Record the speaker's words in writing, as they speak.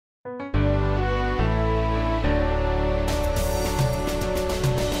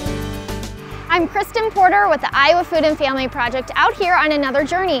I'm Kristin Porter with the Iowa Food and Family Project out here on another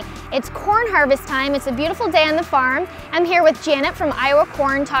journey. It's corn harvest time. It's a beautiful day on the farm. I'm here with Janet from Iowa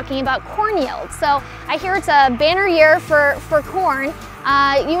Corn talking about corn yield. So I hear it's a banner year for corn.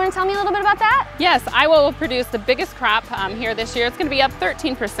 You want to tell me a little bit about that? Yes, Iowa will produce the biggest crop here this year. It's going to be up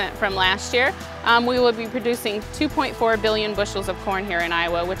 13% from last year. We will be producing 2.4 billion bushels of corn here in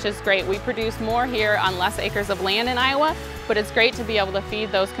Iowa, which is great. We produce more here on less acres of land in Iowa, but it's great to be able to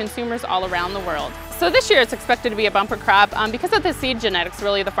feed those consumers all around the world. So this year it's expected to be a bumper crop because of the seed genetics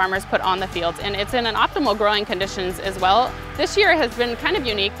really the farmers put on the fields, and it's in an optimal growing conditions as well. This year has been kind of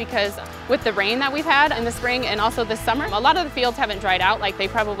unique because with the rain that we've had in the spring and also this summer, a lot of the fields haven't dried out like they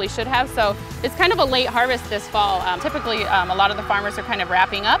probably should have, so it's kind of a late harvest this fall. Typically a lot of the farmers are kind of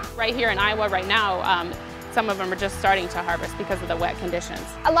wrapping up. Right here in Iowa right now, some of them are just starting to harvest because of the wet conditions.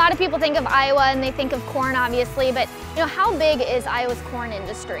 A lot of people think of Iowa and they think of corn obviously, but how big is Iowa's corn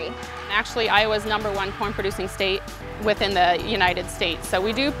industry? Actually, Iowa's #1 corn producing state within the United States. So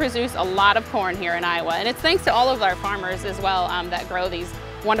we do produce a lot of corn here in Iowa, and it's thanks to all of our farmers as well that grow these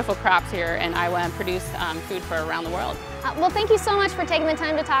wonderful crops here in Iowa and produce food for around the world. Well, thank you so much for taking the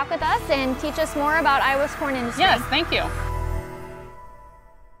time to talk with us and teach us more about Iowa's corn industry. Yes, thank you.